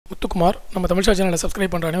முத்துக்குமார் நம்ம தமிழ் சேனலை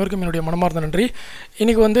சப்ஸ்கிரைப் பண்ணுற அனைவருக்கும் என்னுடைய மனமார்ந்த நன்றி.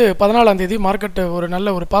 இன்றைக்கி வந்து 14ஆம் தேதி மார்க்கெட் ஒரு நல்ல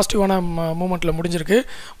ஒரு பாசிட்டிவான மூமெண்ட்டில் முடிஞ்சிருக்கு.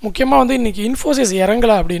 முக்கியமாக வந்து இன்றைக்கி இன்ஃபோசிஸ்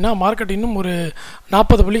இறங்கலை அப்படின்னா மார்க்கெட் இன்னும் ஒரு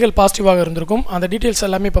 40 புள்ளிகள் பாசிட்டிவாக இருந்திருக்கும். அந்த டீட்டெயில்ஸ்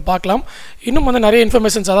எல்லாமே இப்போ பார்க்கலாம். இன்னும் வந்து நிறைய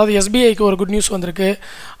இன்ஃபர்மேஷன்ஸ், அதாவது SBIக்கு ஒரு குட் நியூஸ் வந்திருக்கு,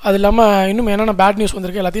 அது இல்லாமல் இன்னும் என்னென்ன பேட் நியூஸ்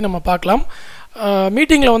வந்திருக்கு எல்லாத்தையும் நம்ம பார்க்கலாம்.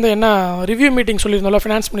 மீட்டிங்கில் வந்து என்ன review meeting சொல்லியிருந்தோம்ல,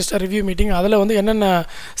 finance minister review meeting, அதில் வந்து என்னென்ன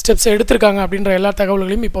ஸ்டெப்ஸ் எடுத்திருக்காங்க அப்படின்ற எல்லா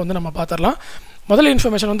தகவல்களையும் இப்போ வந்து நம்ம பார்த்துடலாம். முதல்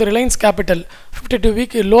இன்ஃபர்மேஷன் வந்து ரிலையன்ஸ் கேபிட்டல் 52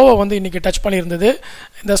 வீக் லோவை வந்து இன்றைக்கி டச் பண்ணியிருந்தது.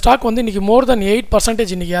 இந்த ஸ்டாக் வந்து இன்றைக்கி மோர் தென்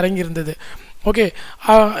 8% இன்றைக்கி இறங்கியிருந்தது. ஓகே,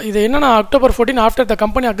 இது என்னென்னா October 14 after the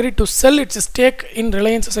company agree to sell it's stack in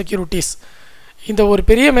Reliance securities. இந்த ஒரு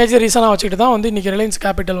பெரிய மேஜர் ரீசனாக வச்சுக்கிட்டு தான் வந்து இன்றைக்கி ரிலையன்ஸ்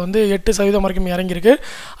கேபிட்டல் வந்து 8% வரைக்கும் இறங்கியிருக்கு.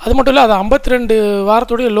 அது மட்டும் இல்லை, அது 52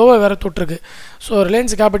 வாரத்துடைய லோவை வேறு தொட்டிருக்கு. ஸோ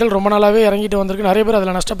ரிலையன்ஸ் கேபிட்டல் ரொம்ப நாளாகவே இறங்கிட்டு வந்திருக்கு. நிறைய பேர்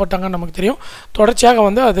அதில் நஷ்டப்பட்டாங்கன்னு நமக்கு தெரியும். தொடர்ச்சியாக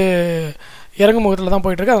வந்து அது இறங்கும் முகத்தில் தான்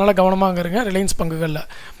போயிட்டுருக்கு. அதனால் கவனமாக இருங்க ரிலையன்ஸ் பங்குகளில்.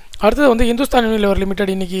 அடுத்தது வந்து இந்துஸ்தான் யூனிலிவர்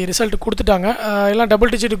லிமிடெட் இன்றைக்கி ரிசல்ட் கொடுத்துட்டாங்க. எல்லாம்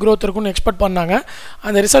டபுள் டிஜிட் க்ரோத் இருக்குன்னு எக்ஸ்பெக்ட் பண்ணாங்க.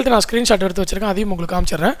 அந்த ரிசல்ட் நான் ஸ்க்ரீன்ஷாட் எடுத்து வச்சுருக்கேன், அதையும் உங்களுக்கு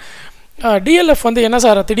காமிச்சிடுறேன். DLF வந்து என்ன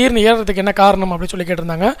சார் திடீர்னு ஏறதுக்கு என்ன காரணம் அப்படின்னு சொல்லி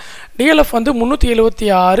கேட்டிருந்தாங்க. DLF வந்து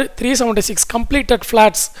 376 376 கம்ப்ளீட்டட்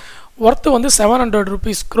ஃப்ளாட்ஸ் ஒர்த்து வந்து 700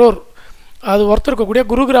 rupees crore. அது ஒர்த்து இருக்கக்கூடிய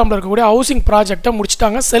குருகிராமில் இருக்கக்கூடிய ஹவுசிங் ப்ராஜெக்டை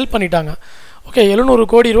முடிச்சுட்டாங்க, செல் பண்ணிட்டாங்க. ஓகே, 700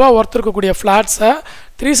 கோடி ரூபா ஒர்த்து இருக்கக்கூடிய ஃப்ளாட்ஸை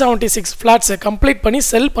 376 ஃப்ளாட்ஸை கம்ப்ளீட் பண்ணி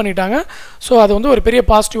செல் பண்ணிட்டாங்க. ஸோ அது வந்து ஒரு பெரிய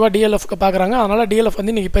பாசிட்டிவாக DLFக்கு பார்க்குறாங்க. அதனால் DLF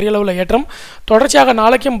வந்து இன்றைக்கி பெரிய அளவில் ஏற்றம். தொடர்ச்சியாக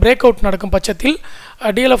நாளைக்கும் பிரேக் அவுட் நடக்கும் பட்சத்தில்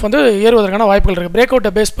DLF வந்து ஏறுவதற்கான வாய்ப்புகள் இருக்குது. பிரேக்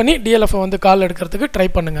அவுட்டை பேஸ் பண்ணி DLF வந்து கால் எடுக்கிறதுக்கு ட்ரை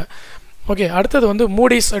பண்ணுங்கள். ஓகே, அடுத்தது வந்து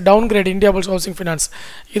Moody's downgrade Indiabulls housing finance.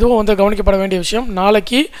 இதுவும் வந்து கவனிக்கப்பட வேண்டிய விஷயம்.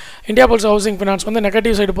 நாளைக்கு இந்தியாபுல்ஸ் ஹவுசிங் ஃபினான்ஸ் வந்து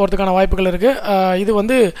நெகட்டிவ் சைடு போகிறதுக்கான வாய்ப்புகள் இருக்குது. இது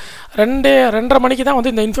வந்து 2:30 மணிக்கு தான்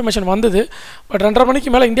வந்து இந்த இன்ஃபர்மேஷன் வந்தது. பட் 2:30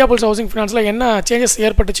 மணிக்கு மேலே இந்தியாபுல்ஸ் ஹவுசிங் ஃபினான்ஸில் என்ன சேஞ்சஸ்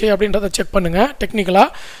ஏற்பட்டுச்சு அப்படின்றத செக் பண்ணுங்கள். டெக்னிக்கலாக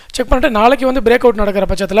செக் பண்ணிட்டு நாளைக்கு வந்து பிரேக் அவுட் நடக்கிற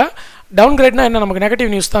பட்சத்தில் டவுன்கிரேட்னா என்ன, நமக்கு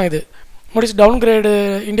நெகட்டிவ் நியூஸ் தான் இது. மூடிஸ் டவுன்கிரேடு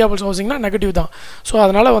இந்தியாபுல்ஸ் ஹவுசிங்னா நெகட்டிவ் தான். ஸோ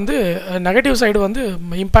அதனால் வந்து நெகட்டிவ் சைடு வந்து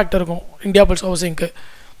இம்பேக்ட் இருக்கும் இந்தியாபுல்ஸ் ஹவுசிங்க்கு.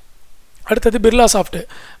 அடுத்தது பிர்லா சாஃப்ட்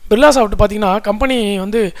பார்த்திங்கன்னா கம்பெனி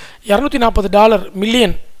வந்து $240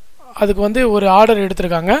 மில்லியன் அதுக்கு வந்து ஒரு ஆர்டர்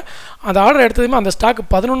எடுத்திருக்காங்க. அந்த ஆர்டர் எடுத்ததுமே அந்த ஸ்டாக்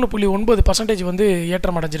 11.9% வந்து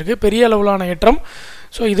ஏற்றம் அடைஞ்சிருக்கு, பெரிய அளவிலான ஏற்றம்.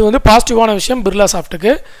 ஸோ இது வந்து பாசிட்டிவான விஷயம் பிர்லா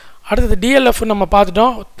சாஃப்ட்டுக்கு. அடுத்தது DLF நம்ம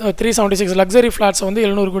பார்த்துட்டோம். 376 லக்ஸரி ஃப்ளாட்ஸை வந்து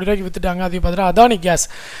 700 கோடி ரூபாய்க்கு விற்றுட்டாங்க. அது பார்த்துட்டு அதானி கேஸ்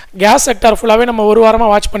செக்டார் ஃபுல்லாகவே நம்ம ஒரு வாரமாக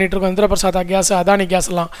வாட்ச் பண்ணிகிட்டு இருக்கோம். இந்திரபிரசாதா கேஸ், அதானி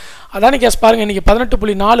கேஸ்லாம். அதானி கேஸ் பாருங்கள், இன்றைக்கி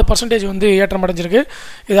 18.4% வந்து ஏற்றம் அடைஞ்சிருக்கு.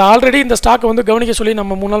 இது ஆல்ரெடி இந்த ஸ்டாக்கை வந்து கவனிக்க சொல்லி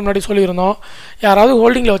நம்ம 3 நாள் முன்னாடி சொல்லியிருந்தோம். யாராவது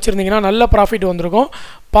ஹோல்டிங்கில் வச்சுருந்தீங்கன்னா நல்ல ப்ராஃபிட் வந்திருக்கும்.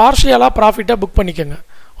 பார்ஷியலாக ப்ராஃபிட்டை புக் பண்ணிக்கோங்க.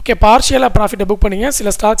 ஓகே, பார்ஷியலாக ப்ராஃபிட்டை புக் பண்ணிங்க. சில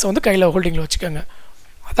ஸ்டாக்ஸை வந்து கையில் ஹோல்டிங்கில் வச்சுக்கோங்க.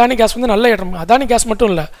 அதானி கேஸ் வந்து நல்ல ஏற்றம். அதானி கேஸ்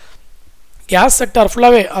மட்டும் இல்லை, கேஸ் செக்டார்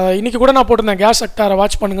ஃபுல்லாகவே. இன்றைக்கி கூட நான் போட்டிருந்தேன் கேஸ் செக்டாரை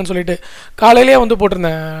வாட்ச் பண்ணுங்கன்னு சொல்லிட்டு, காலையிலே வந்து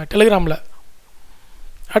போட்டிருந்தேன் டெலிகிராமில்.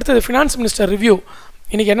 அடுத்தது ஃபினான்ஸ் மினிஸ்டர் ரிவ்யூ.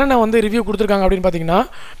 இன்றைக்கி என்னென்ன வந்து ரிவ்யூ கொடுத்துருக்காங்க அப்படின்னு பார்த்தீங்கன்னா,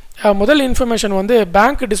 முதல் இன்ஃபர்மேஷன் வந்து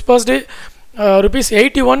bank dispersed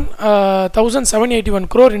 ₹81,781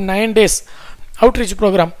 crore in 9 days outreach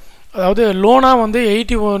program. அதாவது லோனாக வந்து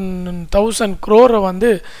 81,000 crore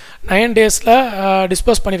வந்து 9 days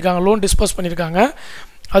டிஸ்பர்ஸ் பண்ணியிருக்காங்க, லோன் டிஸ்பர்ஸ் பண்ணியிருக்காங்க.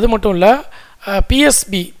 அது மட்டும் இல்லை,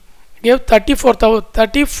 PSB gave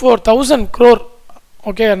 34,000 crore.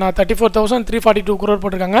 ஓகே, நான் 34,342 crore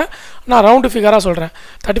போட்டிருக்காங்க. நான் ரவுண்டு ஃபிகராக சொல்கிறேன்.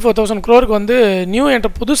 34,000 crore வந்து நியூ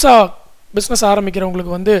புதுசாக பிஸ்னஸ்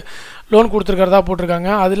ஆரம்பிக்கிறவங்களுக்கு வந்து லோன் கொடுத்துருக்கிறதா போட்டிருக்காங்க.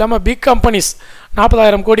 அது இல்லாமல் பிக் கம்பெனிஸ்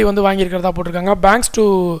 40,000 கோடி வந்து வாங்கியிருக்கிறதா போட்டிருக்காங்க. Banks to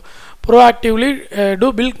ப்ரோஆக்டிவ்லி two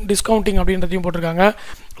bill discounting அப்படின்றதையும் போட்டிருக்காங்க.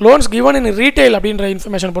 லோன்ஸ் கிவன் இன் ரீட்டைல் அப்படின்ற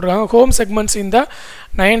இன்ஃபர்மேஷன் போட்டிருக்காங்க. ஹோம் செக்மெண்ட்ஸ் இந்த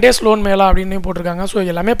 9 days லோன் மேலா அப்படின்னு போட்டிருக்காங்க. ஸோ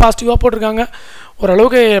எல்லாமே பாசிட்டிவாக போட்டிருக்காங்க.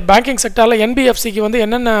 ஓரளவுக்கு பேங்கிங் செக்டாரில் NBFCக்கு வந்து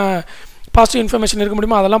என்னென்ன பாசிட்டிவ் இன்ஃபர்மேஷன் இருக்க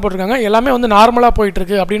முடியுமோ அதெல்லாம் போட்டிருக்காங்க. எல்லாமே வந்து நார்மலாக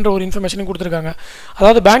போயிட்டுருக்கு அப்படின்ற ஒரு இன்ஃபர்மேஷனும் கொடுத்துருக்காங்க.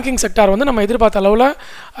 அதாவது பேங்கிங் செக்டார் வந்து நம்ம எதிர்பார்த்த அளவில்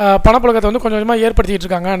பணப்புழக்கத்தை வந்து கொஞ்சம் கொஞ்சமாக ஏற்படுத்திகிட்டு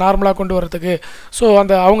இருக்காங்க நார்மலாக கொண்டு வரதுக்கு. ஸோ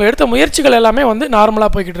அந்த அவங்க எடுத்த முயற்சிகள் எல்லாமே வந்து நார்மலாக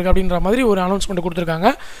போய்கிட்டு இருக்கு அப்படின்ற மாதிரி ஒரு அனௌன்ஸ்மெண்ட் கொடுத்துருக்காங்க.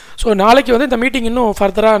 ஸோ நாளைக்கு வந்து இந்த மீட்டிங் இன்னும்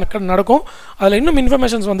ஃபர்தராக நடக்கும். அதில் இன்னும்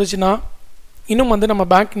இன்ஃபர்மேஷன்ஸ் வந்துச்சுன்னா இன்னும் வந்து நம்ம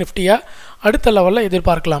பேங்க் நிஃப்டியை அடுத்த லெவலில்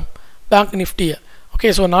எதிர்பார்க்கலாம். பேங்க் நிஃப்டியை ஓகே,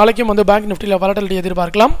 ஸோ நாளைக்கும் வந்து பேங்க் நிஃப்டியில் வாலட்டிலிட்டி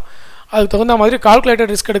எதிர்பார்க்கலாம். அதுக்கு தகுந்த மாதிரி கால்குலேட்டட்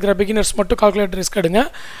ரிஸ்க் எடுக்கிற பிகினர்ஸ் மட்டும் கால்குலேட்டட் ரிஸ்க் எடுங்க.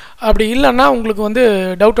 அப்படி இல்லைன்னா உங்களுக்கு வந்து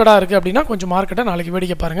டவுட்டடாக இருக்குது அப்படின்னா கொஞ்சம் மார்க்கெட்டை நாளைக்கு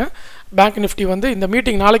வேடிக்கை பாருங்கள். பேங்க் நிஃப்டி வந்து இந்த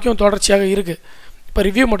மீட்டிங் நாளைக்கும் தொடர்ச்சியாக இருக்குது. இப்போ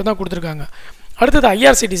ரிவ்யூ மட்டும் தான் கொடுத்துருக்காங்க. அடுத்தது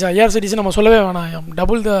ஐஆர்சிடிசி நம்ம சொல்லவே வேணாம்.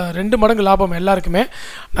 டபுள் 2 மடங்கு லாபம் எல்லாருக்குமே.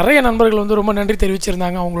 நிறைய நண்பர்கள் வந்து ரொம்ப நன்றி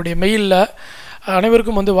தெரிவிச்சிருந்தாங்க அவங்களுடைய மெயிலில்.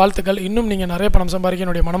 அனைவருக்கும் வந்து வாழ்த்துக்கள். இன்னும் நீங்கள் நிறைய பணம் சம்பாதிக்க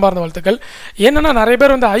என்னுடைய மனமார்ந்த வாழ்த்துக்கள். ஏன்னா நிறைய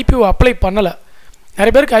பேர் வந்து IPO அப்ளை பண்ணலை.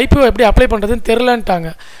 நிறைய பேருக்கு IPO எப்படி அப்ளை பண்ணுறதுன்னு தெரிலன்ட்டாங்க.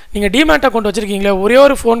 நீங்கள் டிமேட் அக்கௌண்ட் வச்சுருக்கீங்களே, ஒரே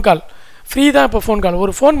ஒரு ஃபோன் கால் ஃப்ரீ தான் இப்போ ஃபோன் கால்.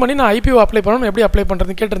 ஒரு ஃபோன் பண்ணி நான் ஐபிஓ அப்ளை பண்ணணும், எப்படி அப்ளை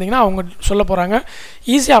பண்ணுறதுன்னு கேட்டிருந்தீங்கன்னா அவங்க சொல்ல போகிறாங்க.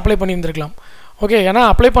 ஈஸியாக அப்ளை பண்ணியிருந்துருக்கலாம். ஓகே, ஏன்னா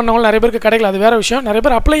அப்ளை பண்ணவங்க நிறைய பேருக்கு கிடைக்கல, அது வேறு விஷயம். நிறைய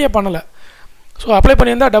பேர் அப்ளையே பண்ணலை. ஸோ அப்ளை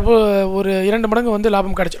பண்ணியிருந்தால் ஒரு 2 மடங்கு வந்து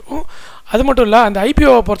லாபம் கிடச்சிருக்கும். அது மட்டும் இல்லை, அந்த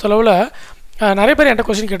ஐபிஓவை பொறுத்தளவில் நிறைய பேர் என்கிட்ட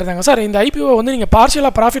கொஸ்டின் கேட்டிருந்தாங்க, சார் இந்த ஐபிஓ வந்து நீங்கள்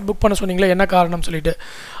பார்ஷியலாக ப்ராஃபிட் புக் பண்ண சொன்னீங்களே, என்ன காரணம்னு சொல்லிட்டு.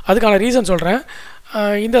 அதுக்கான ரீசன் சொல்கிறேன்.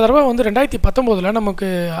 இந்த தடவை வந்து 2019 நமக்கு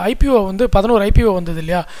ஐபிஓ வந்து 11 ஐபிஓ வந்தது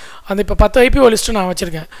இல்லையா. அந்த இப்போ 10 ஐபிஓ லிஸ்ட்டு நான்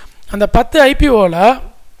வச்சுருக்கேன். அந்த 10 ஐபிஓவில்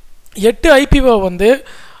 8 ஐபிஓ வந்து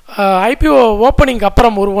ஐபிஓ ஓப்பனிங்க்கு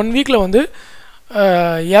அப்புறம் ஒரு 1 வீக்கில் வந்து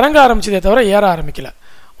இறங்க ஆரம்பிச்சதே தவிர ஏற ஆரம்பிக்கல.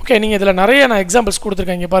 ஓகே, நீங்கள் இதில் நிறைய நான் எக்ஸாம்பிள்ஸ்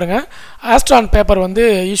கொடுத்துருக்கேன். இங்கே பாருங்கள், ஆஸ்ட்ரான் பேப்பர் வந்து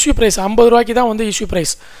இஷ்யூ ப்ரைஸ் 50 ரூபாய்க்கு தான் வந்து இஷ்யூ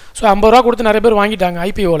ப்ரைஸ். ஸோ 50 ரூபா கொடுத்து நிறைய பேர் வாங்கிட்டாங்க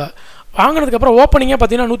ஐபிஓவில். வாங்கினதுக்கப்புறம் ஓப்பனிங்கே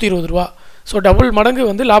பார்த்தீங்கன்னா 120 ரூபா. ஸோ டபுள் மடங்கு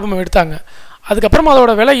வந்து லாபம் எடுத்தாங்க. அதுக்கப்புறம்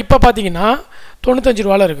அதோட விலை இப்போ பார்த்தீங்கன்னா 95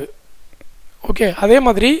 ரூபாவில் இருக்குது. ஓகே, அதே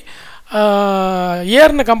மாதிரி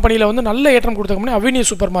ஏர்ன கம்பெனியில் வந்து நல்ல ஏற்றம் கொடுத்த கம்பெனி அவென்யூ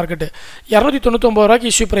சூப்பர் மார்க்கெட்டு. 299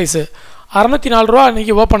 ரூபாய்க்கு இஷ்யூ ப்ரைஸு, 604 ரூபா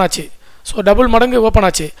இன்றைக்கி ஓப்பன் ஆச்சு. ஸோ டபுள் மடங்கு ஓப்பன்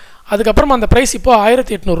ஆச்சு. அதுக்கப்புறம் அந்த ப்ரைஸ் இப்போ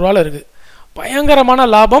 1800 ரூபாவில் இருக்குது. பயங்கரமான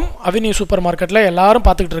லாபம் அவென்யூ சூப்பர் மார்க்கெட்டில் எல்லோரும்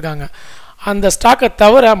பார்த்துக்கிட்டு இருக்காங்க. அந்த ஸ்டாக்கை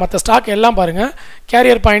தவிர மற்ற ஸ்டாக் எல்லாம் பாருங்கள்.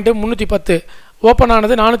 கேரியர் பாயிண்ட்டு 310 ஓப்பன்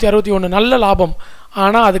ஆனது 461, நல்ல லாபம்.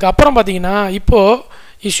 ஆனால் அதுக்கப்புறம் பார்த்தீங்கன்னா இப்போது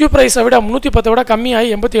இஷ்யூ ப்ரைஸை விட 310 விட கம்மியாகி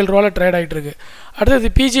 87 ரூபாவில் ட்ரேட் ஆகிட்டுருக்கு. அடுத்தது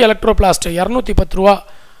பிஜி எலக்ட்ரோபிளாஸ்ட் 210 ரூபா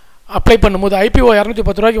அப்ளை பண்ணும்போது, ஐபிஓ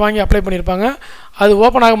 210 ரூபாய்க்கு வாங்கி அப்ளை பண்ணியிருப்பாங்க. அது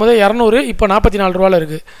ஓப்பன் ஆகும்போது 200, இப்போ 44 ரூபாவில்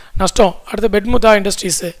இருக்குது, நஷ்டம். அடுத்து பெட்முதா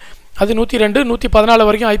இண்டஸ்ட்ரீஸு, அது 102, 114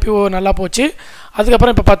 வரைக்கும் ஐபிஓ நல்லா போச்சு.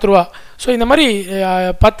 அதுக்கப்புறம் இப்போ 10 ரூபா. ஸோ இந்த மாதிரி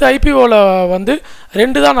 10 ஐபிஓவில் வந்து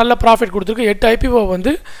 2 தான் நல்ல ப்ராஃபிட் கொடுத்துருக்கு. 8 ஐபிஓ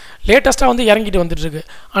வந்து லேட்டஸ்ட்டாக வந்து இறங்கிட்டு வந்துட்டுருக்கு.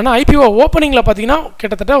 ஆனால் ஐபிஓ ஓப்பனிங்கில் பார்த்தீங்கன்னா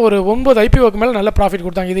கிட்டத்தட்ட ஒரு 9 ஐபிஓக்கு மேலே நல்ல ப்ராஃபிட்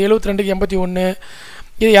கொடுத்தாங்க. இது 72க்கு 81,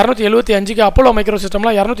 இது 275க்கு அப்போலோ மைக்ரோ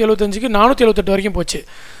சிஸ்டம்லாம் 275க்கு 478 வரைக்கும் போச்சு.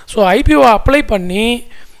 ஸோ ஐபிஓ அப்ளை பண்ணி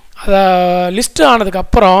அதை லிஸ்ட்டு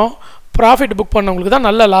ஆனதுக்கப்புறம் ப்ராஃபிட் புக் பண்ணவங்களுக்கு தான்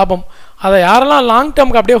நல்ல லாபம். அதை யாரெல்லாம் லாங்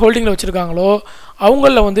டேர்முக்கு அப்படியே ஹோல்டிங்கில் வச்சுருக்காங்களோ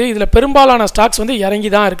அவங்களில் வந்து இதில் பெரும்பாலான ஸ்டாக்ஸ் வந்து இறங்கி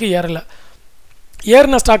தான் இருக்குது, ஏறலை.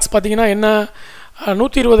 ஏறின ஸ்டாக்ஸ் பார்த்திங்கன்னா என்ன,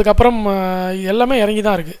 120க்கு அப்புறம் எல்லாமே இறங்கி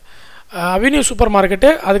தான் இருக்குது. அவென்யூ சூப்பர் மார்க்கெட்டு,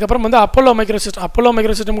 அதுக்கப்புறம் வந்து அப்போலோ மைக்ரோ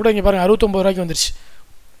சிஸ்டம் கூட இங்கே பாருங்கள் 69 ரூபாய்க்கு வந்துருச்சு.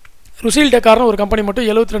 ருசில் டெக்கார்னு ஒரு கம்பெனி மட்டும்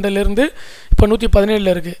 72லேருந்து இப்போ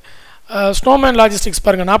 117 இருக்குது. ஸ்னோமேன் லாஜிஸ்டிக்ஸ்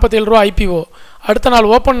பாருங்கள் 47 ரூபா ஐபிஓ, அடுத்த நாள்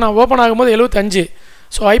ஓப்பன் ஆகும்போது 75.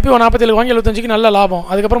 ஸோ ஐபிஓ 47 வாங்கி 75க்கு நல்ல லாபம்.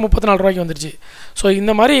 அதுக்கப்புறம் 34 ரூபாய்க்கு வந்துருச்சு. ஸோ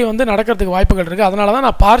இந்த மாதிரி வந்து நடக்கிறதுக்கு வாய்ப்புகள் இருக்குது. அதனால தான்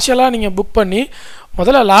நான் பார்ஷியலாக நீங்கள் புக் பண்ணி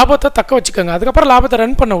முதல்ல லாபத்தை தக்க வச்சுக்கோங்க, அதுக்கப்புறம் லாபத்தை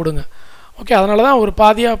ரன் பண்ண விடுங்க. ஓகே, அதனால தான் ஒரு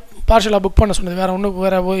பாதியாக பார்ஷியலாக புக் பண்ண சொன்னது,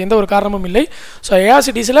 வேறு எந்த ஒரு காரணமும் இல்லை. ஸோ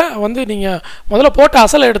ஏஆர்சிடிஸில் வந்து நீங்கள் முதல்ல போட்டு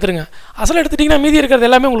அசலை எடுத்துருங்க. அசலை எடுத்துட்டிங்கன்னா மீதி இருக்கிறது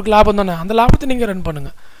எல்லாமே உங்களுக்கு லாபம் தானே, அந்த லாபத்தை நீங்கள் ரன்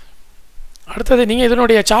பண்ணுங்கள். அடுத்தது நீங்கள்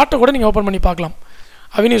இதனுடைய சார்ட்டை கூட நீங்கள் ஓப்பன் பண்ணி பார்க்கலாம்.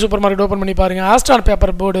 அவென்யூ சூப்பர் மார்க்கெட் ஓப்பன் பண்ணி பாருங்கள், ஆஸ்ட்ரான்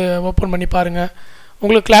பேப்பர் போர்டு ஓப்பன் பண்ணி பாருங்கள்,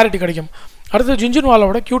 உங்களுக்கு கிளாரிட்டி கிடைக்கும். அடுத்து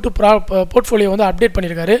ஜுன்ஜுன்வாலாவோட Q2 போர்ட்ஃபோலியோ வந்து அப்டேட்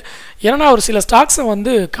பண்ணியிருக்காரு. ஏன்னா அவர் சில ஸ்டாக்ஸை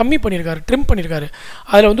வந்து கம்மி பண்ணியிருக்காரு, ட்ரிம் பண்ணியிருக்காரு.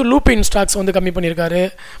 அதில் வந்து லூப்பின் ஸ்டாக்ஸ் வந்து கம்மி பண்ணியிருக்காரு,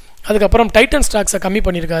 அதுக்கப்புறம் டைட்டன் ஸ்டாக்ஸை கம்மி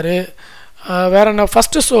பண்ணியிருக்காரு, வேறு என்ன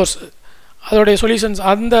ஃபஸ்ட்டு சோர்ஸ் அதோடைய சொல்யூஷன்ஸ்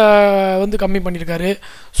அந்த வந்து கம்மி பண்ணியிருக்காரு.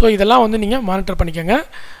 ஸோ இதெல்லாம் வந்து நீங்கள் மானிட்டர் பண்ணிக்கோங்க.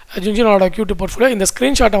 ஜுன்ஜுன்வாலாவோட Q2 போர்ட்ஃபோலியோ இந்த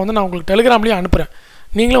ஸ்க்ரீன்ஷாட்டை வந்து நான் உங்களுக்கு டெலிகிராம்லேயே அனுப்புகிறேன்,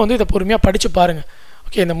 நீங்களும் வந்து இதை பொறுமையாக படித்து பாருங்கள்.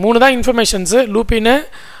 ஓகே, இந்த 3 தான் இன்ஃபர்மேஷன்ஸு, லூப்பின்னு,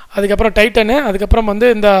 அதுக்கப்புறம் டைட்டனு, அதுக்கப்புறம் வந்து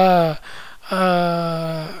இந்த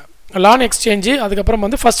லான் எக்ஸ்சேஞ்சு, அதுக்கப்புறம்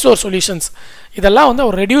வந்து ஃபஸ்ட் சோர்ஸ் சொல்யூஷன்ஸ், இதெல்லாம் வந்து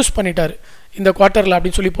அவர் ரெடியூஸ் பண்ணிட்டார் இந்த குவார்ட்டரில்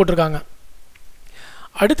அப்படின்னு சொல்லி போட்டிருக்காங்க.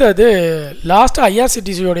 அடுத்தது லாஸ்ட்டாக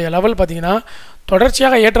ஐஆர்சிடிசியோடைய லெவல் பார்த்திங்கன்னா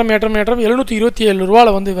தொடர்ச்சியாக ஏற்றம் 727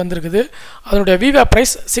 ரூபாவில் வந்து வந்திருக்குது. அதனுடைய விவா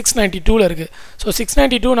ப்ரைஸ் 692 இருக்குது. ஸோ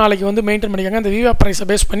 692 நாளைக்கு வந்து மெயின்டைன் பண்ணிக்கோங்க. அந்த விவா ப்ரைஸை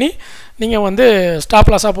பேஸ் பண்ணி நீங்கள் வந்து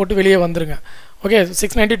ஸ்டாப் லாஸாக போட்டு வெளியே வந்துருங்க. ஓகே,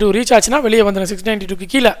 692 ரீச் ஆச்சுன்னா வெளியே வந்துடுங்க. 692க்கு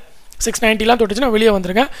கீழே 690லாம் தொட்டுச்சுன்னா வெளியே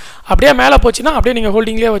வந்துருங்க. அப்படியே மேலே போச்சுன்னா அப்படியே நீங்கள்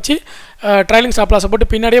ஹோல்டிங்லேயே வச்சு ட்ரைலிங் ஸ்டாப் லாஸை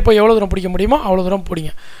போட்டு பின்னாடியே போய் எவ்வளோ தூரம் பிடிக்க முடியுமோ அவ்வளோ தூரம்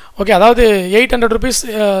பிடிங்க. ஓகே, அதாவது 800 ருபீஸ்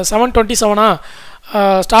 727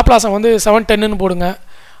 ஸ்டாப் லாஸை வந்து 710ன்னு போடுங்க.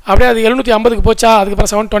 அப்படியே அது 750க்கு போச்சா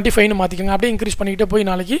அதுக்கப்புறம் 725ன்னு மாற்றிக்கோங்க. அப்படியே இன்க்ரீஸ் பண்ணிக்கிட்டே போய்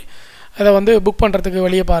நாளைக்கு அதை வந்து புக் பண்ணுறதுக்கு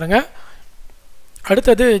வெளியே பாருங்கள்.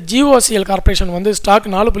 அடுத்தது ஜிஓசிஎல் கார்பரேஷன் வந்து ஸ்டாக்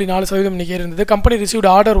 4.4% இன்றைக்கி இருந்தது. Company received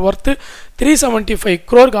order worth 375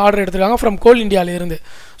 crore order எடுத்துருக்காங்க ஃப்ரம் கோல் இந்தியாவிலேருந்து.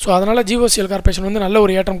 ஸோ அதனால் ஜிஓசிஎல் கார்பரேஷன் வந்து நல்ல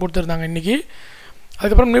ஒரு ஏற்றம் கொடுத்துருந்தாங்க இன்றைக்கி.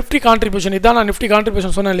 அதுக்கப்புறம் நிஃப்டி கான்ட்ரிபியூஷன், இதான் நான் நிஃப்டி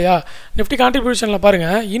கான்ட்ரிபியூஷன் சொன்னேன் இல்லையா. நிஃப்டி கான்ட்ரிபியூஷனில்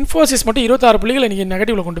பாருங்கள், இன்ஃபோசிஸ் மட்டும் 26 புள்ளிகள் இன்றைக்கி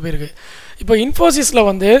நெகட்டிவில் கொண்டு போயிருக்கு. இப்போ இன்ஃபோசிஸில்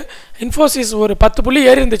வந்து இன்ஃபோசிஸ் ஒரு 10 புள்ளி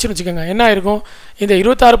ஏறி இருந்துச்சுன்னு வச்சுக்கோங்க, என்ன ஆயிருக்கும், இந்த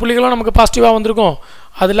 26 புள்ளிகளும் நமக்கு பாசிட்டிவாக வந்திருக்கும்,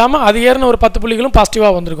 அது இல்லாமல் அது ஏறின ஒரு 10 புள்ளிகளும்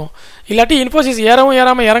பாசிட்டிவாக வந்திருக்கும். இல்லாட்டி இன்ஃபோசிஸ் ஏறவும்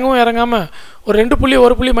ஏறாமல் இறங்கவும் இறங்காமல் ஒரு 2 புள்ளி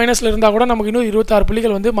 1 புள்ளி மைனஸில் இருந்தால் கூட நமக்கு இன்னும் 26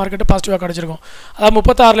 புள்ளிகள் வந்து மார்க்கெட்டு பாசிட்டிவாக கிடச்சிருக்கும். அதாவது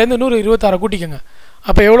 36லேருந்து இன்னொரு 26 கூட்டிக்கோங்க.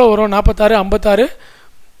 அப்போ எவ்வளோ வரும்? 46, 56,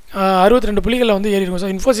 62 புள்ளிகளில் வந்து ஏறி இருக்கும்.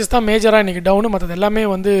 ஸோ இன்ஃபோசிஸ் தான் மேஜராக இன்றைக்கி டவுனு, மற்றது எல்லாமே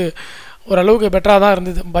வந்து ஓரளவுக்கு பெட்டராக தான்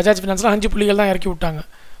இருந்தது. பஜாஜ் ஃபினான்ஸில் 5 புள்ளிகள் தான் இறக்கி விட்டாங்க.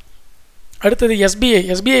 அடுத்தது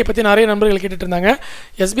எஸ்பிஐ பற்றி நிறைய நண்பர்கள் கேட்டுட்டு இருந்தாங்க.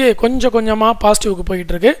 எஸ்பிஐ கொஞ்சம் கொஞ்சமாக பாசிட்டிவ்க்கு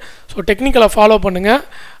போய்கிட்டு இருக்கு. ஸோ டெக்னிக்கலை ஃபாலோ பண்ணுங்கள்.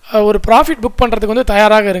 ஒரு ப்ராஃபிட் புக் பண்ணுறதுக்கு வந்து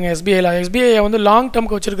தயாராக இருங்க. எஸ்பிஐயை வந்து லாங்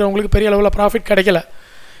டேர்முக்கு வச்சுருக்கிறவங்களுக்கு பெரிய அளவில் ப்ராஃபிட் கிடைக்கல.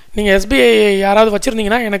 நீங்கள் எஸ்பிஐ யாராவது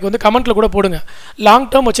வச்சுருந்தீங்கன்னா எனக்கு வந்து கமெண்ட்டில் கூட போடுங்க. லாங்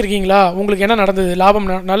டேர்ம் வச்சுருக்கீங்களா? உங்களுக்கு என்ன நடந்தது?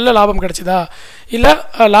 நல்ல லாபம் கிடச்சிதா? இல்லை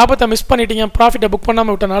லாபத்தை மிஸ் பண்ணிட்டீங்க, ப்ராஃபிட்டை புக்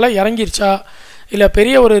பண்ணாமல் விட்டனால இறங்கிருச்சா? இல்லை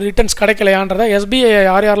பெரிய ஒரு ரிட்டர்ன்ஸ் கிடைக்கலையான்றதை எஸ்பிஐ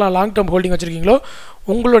யாரெல்லாம் லாங் டேர்ம் ஹோல்டிங் வச்சுருக்கீங்களோ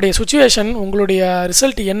உங்களுடைய சுச்சுவேஷன், உங்களுடைய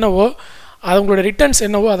ரிசல்ட் என்னவோ, அது உங்களுடைய ரிட்டர்ன்ஸ்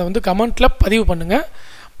என்னவோ அதை வந்து கமெண்ட்டில் பதிவு பண்ணுங்கள்.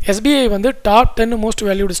 எஸ்பிஐ வந்து டாப் 10 மோஸ்ட்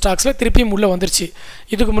வேல்யூடு ஸ்டாக்ஸில் திருப்பியும் உள்ளே வந்துருச்சு.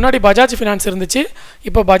 இதுக்கு முன்னாடி பஜாஜ் ஃபினான்ஸ் இருந்துச்சு.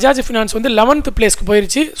 இப்போ பஜாஜ் ஃபினான்ஸ் வந்து 11th பிளேஸ்க்கு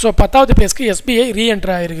போயிடுச்சு. ஸோ 10வது பிளேஸ்க்கு எஸ்பிஐ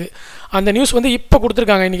ரீஎன்ட்ரு ஆகிருக்கு. அந்த நியூஸ் வந்து இப்போ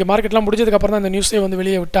கொடுத்துருக்காங்க. இன்றைக்கி மார்க்கெட்லாம் முடிஞ்சதுக்கப்புறம் தான் இந்த நியூஸே வந்து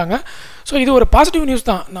வெளியே விட்டாங்க. ஸோ இது ஒரு பாசிட்டிவ் நியூஸ்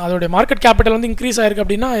தான். அதோடைய மார்க்கெட் கேபிட்டல் வந்து இன்க்ரீஸ் ஆகிருக்கு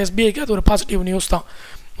அப்படின்னா எஸ்பிஐக்கு அது ஒரு பாசிட்டிவ் நியூஸ் தான்.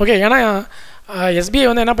 ஓகே, ஏன்னா எஸ்பிஐ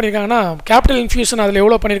வந்து என்ன பண்ணியிருக்காங்கன்னா கேபிட்டல் இன்ஃபியூஷன் அதில்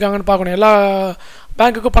எவ்வளோ பண்ணியிருக்காங்கன்னு பார்க்கணும். எல்லா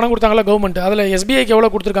பேங்க்குக்கும் பணம் கொடுத்தாங்களா கவர்மெண்ட், அதில் எஸ்பிஐக்கு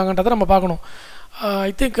எவ்வளோ கொடுத்துருக்காங்கன்றதை நம்ம பார்க்கணும். ஐ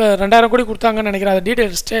திங்க் 2000 கோடி கொடுத்தாங்கன்னு நினைக்கிறேன். அது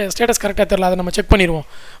டீட்டெயில் ஸ்டேட்டஸ் கரெக்டாக தெரியல, அதை நம்ம செக் பண்ணிடுவோம்.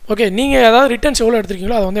 ஓகே, நீங்கள் ஏதாவது ரிட்டர்ன்ஸ் எவ்வளோ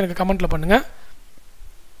எடுத்துருக்கீங்களோ அதை வந்து எனக்கு கமெண்ட்டில் பண்ணுங்கள்.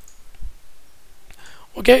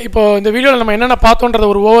 ஓகே, இப்போ இந்த வீடியோவில் நம்ம என்னென்ன பார்த்தோன்றத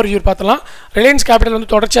ஒரு ஓவர் வியூ பார்த்துலாம். ரிலையன்ஸ் கேபிட்டல் வந்து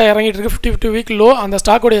தொடர்ச்சியாக இறங்கிட்டு இருக்குது. 50 வீக் லோ. அந்த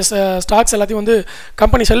ஸ்டாக்ஸ் எல்லாத்தையும் வந்து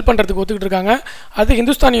கம்பெனி செல் பண்ணுறதுக்கு ஒத்துக்கிட்டு இருக்காங்க. அது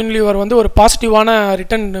ஹிந்துஸ்தான் யூனிலிவர் வந்து ஒரு பாசிட்டிவான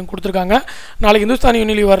ரிட்டர்ன் கொடுத்துருக்காங்க. நாளைக்கு ஹிந்துஸ்தான்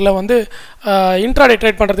யூனிலிவரில் வந்து இன்ட்ராடே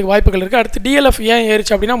ட்ரேட் பண்ணுறதுக்கு வாய்ப்புகள் இருக்குது. அடுத்து டிஎல்எஃப் ஏன்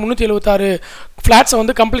ஏறிச்சு அப்படின்னா 376 ஃப்ளாட்ஸை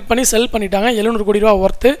வந்து கம்ப்ளீட் பண்ணி செல் பண்ணிட்டாங்க. 700 கோடி ரூபா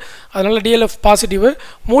ஒர்த்து. அதனால் டிஎல்எஃப் பாசிட்டிவ்.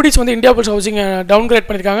 மூடிஸ் வந்து இந்தியா புல்ஸ் ஹவுசிங் டவுன்கிரேட்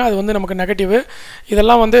பண்ணியிருக்காங்க. அது வந்து நமக்கு நெகட்டிவ்.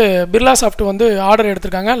 இதெல்லாம் வந்து பிர்லா சாஃப்ட் வந்து ஆர்டர்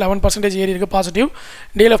எடுத்திருக்காங்க. 11% ஏறி இருக்குது, பாசிட்டிவ்.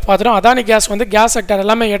 டிஎல்எஃப் பார்த்துட்டோம். அதானி கேஸ் வந்து கேஸ் செக்டர்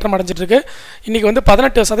எல்லாமே ஏற்றம் அடைஞ்சிட்டு இருக்கு. இன்றைக்கி வந்து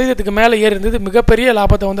 18% மேலே ஏறி இருந்தது. மிகப்பெரிய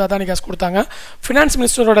லாபத்தை வந்து அதானி கேஸ் கொடுத்தாங்க. ஃபினான்ஸ்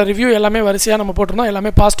மினிஸ்டரோட ரிவ்யூ எல்லாமே வரிசையாக நம்ம போட்டிருந்தோம்.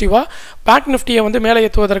 எல்லாமே பாசிட்டிவாக. பேங்க் நிஃப்டியை வந்து மேலே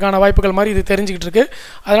ஏற்றுவதற்கான வாய்ப்புகள் மாதிரி இது தெரிஞ்சுக்கிட்டு இருக்குது.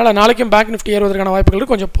 அதனால் நாளைக்கும் பேங்க் நிஃப்டி ஏறுவதற்கான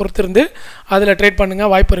வாய்ப்புகள் கொஞ்சம் பொறுத்திருந்து அதில் ட்ரேட் பண்ணுங்கள்,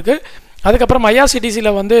 வாய்ப்பு இருக்குது. அதுக்கப்புறம் ஐஆர்சிடிசியில்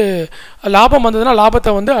வந்து லாபம் வந்ததுன்னா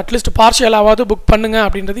லாபத்தை வந்து அட்லீஸ்ட் பார்ஷியலாவது புக் பண்ணுங்கள்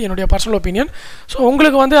அப்படின்றது என்னுடைய பர்சனல் ஒப்பீனியன். ஸோ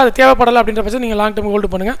உங்களுக்கு வந்து அது தேவைப்படலை அப்படின்ற பட்சம் நீங்கள் லாங் டேர்ம்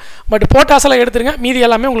ஹோல்டு பண்ணுங்கள். பட் போட்டாஸெல்லாம் எடுத்துருங்க, மீதி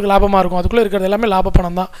எல்லாமே உங்களுக்கு லாபமாக இருக்கும். அதுக்குள்ளே இருக்கிறது எல்லாமே லாப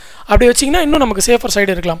பணம் தான். அப்படி வச்சிங்கன்னா இன்னும் நமக்கு சேஃபர்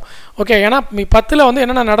சைடு இருக்கலாம். ஓகே, ஏன்னா 10ல் வந்து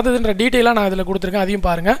என்னென்ன நடந்ததுன்ற டீட்டெயிலாக நான் இதில் கொடுத்துருக்கேன், அதையும்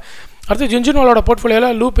பாருங்கள். அடுத்து ஜுன்ஜுன்வாலோட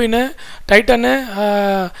போர்ட்ஃபோலியோவில் லூப்பின்னு, டைட்டனு,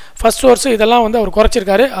 ஃபர்ஸ்ட் சோர்ஸு இதெல்லாம் வந்து அவர்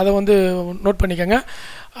குறைச்சிருக்காரு. அதை வந்து நோட் பண்ணிக்கோங்க.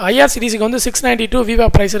 ஐஆர்சிடிசிக்கு வந்து 692 விவா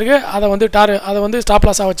ப்ரைஸ் இருக்குது. அதை வந்து ஸ்டாப்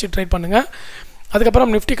லாஸாக வச்சு ட்ரேட் பண்ணுங்கள். அதுக்கப்புறம்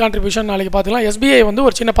நிஃப்டி கான்ட்ரிபியூஷன் நாளைக்கு பார்த்துக்கலாம். எஸ்பிஐ வந்து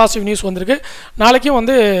ஒரு சின்ன பாசிட்டிவ் நியூஸ் வந்திருக்கு. நாளைக்கும்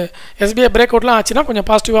வந்து எஸ்பிஐ பிரேக் அவுட்லாம் ஆச்சுன்னா கொஞ்சம்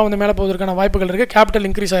பாசிட்டிவாக வந்து மேலே போவதற்கான வாய்ப்புகள் இருக்குது, கேபிட்டல்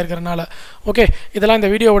இன்க்ரீஸ் ஆகிருக்கிறனால. ஓகே, இதெல்லாம்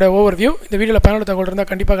இந்த வீடியோவோட ஓவர் வியூ. இந்த வீடியோவில் பயனுள்ள தகவல் இருந்தால்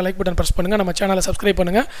கண்டிப்பாக லைக் பட்டன் ப்ரெஸ் பண்ணுங்கள். நம்ம சேனலை சப்ஸ்கிரைப்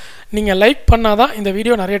பண்ணுங்கள். நீங்கள் லைக் பண்ணால் தான் இந்த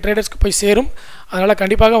வீடியோ நிறைய ட்ரேடர்ஸ்க்கு போய் சேரும். அதனால்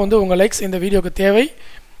கண்டிப்பாக வந்து உங்கள் லைக்ஸ் இந்த வீடியோக்கு தேவை.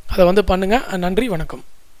 அதை வந்து பண்ணுங்கள். நன்றி, வணக்கம்.